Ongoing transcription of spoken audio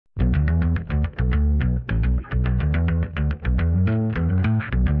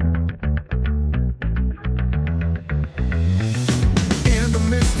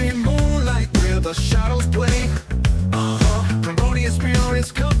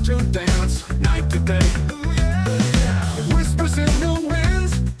to dance, night to day. Whispers in the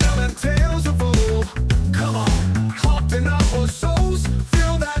winds, telling tales of old. Come on, caught in our souls,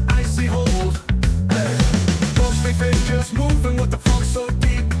 feel that icy hold. Hey. Ghostly figures moving with the funk so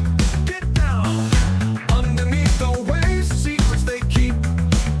deep. Get down, underneath the waves, secrets they keep.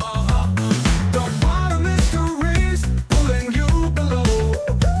 The bottom mysteries, pulling you below.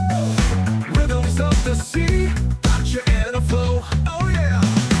 Rhythms of the sea, got you in a flow. Oh yeah.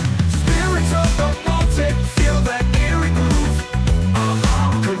 Spirits of the Baltic, feel that eerie groove.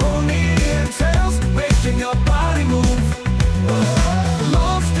 Curonian tales, making your body move.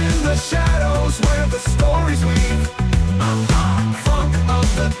 Lost in the shadows where the stories weave. Funk of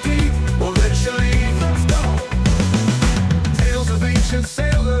the deep will let you leave. Let's go. Tales of ancient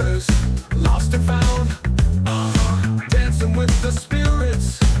sailors, lost and found. Dancing with the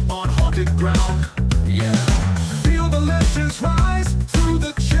spirits on haunted ground. Yeah. Feel the legends rise through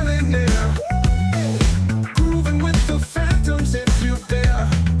the chilling air. Grooving with the phantoms if you dare.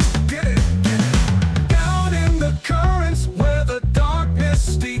 Get it, get it. Down in the currents where the darkness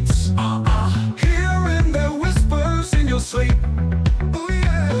steeps. Hearing their whispers in your sleep. Oh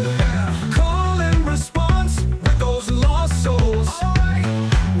yeah. Call and response with those lost souls. Alright.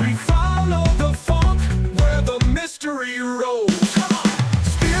 We follow the funk where the mystery rolls. Come on.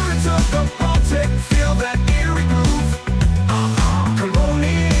 Spirits of the Baltic, feel that eerie groove.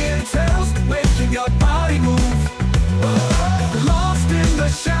 Curonian tales, making your body move. Lost in the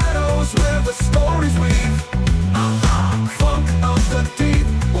shadows where the stories weave. Funk of the deep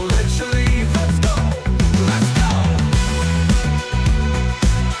will let you leave. Let's go, let's go.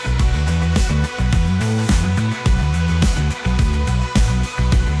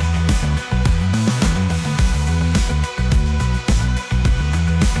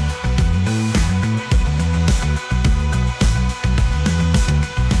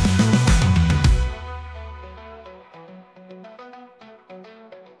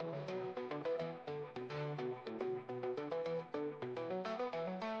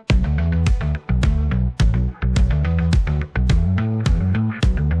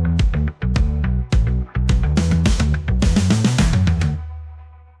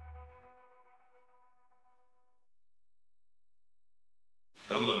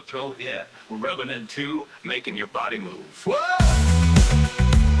 A little throw, yeah. We're rubbing into making your body move. Whoa!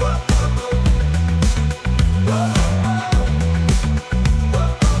 Whoa!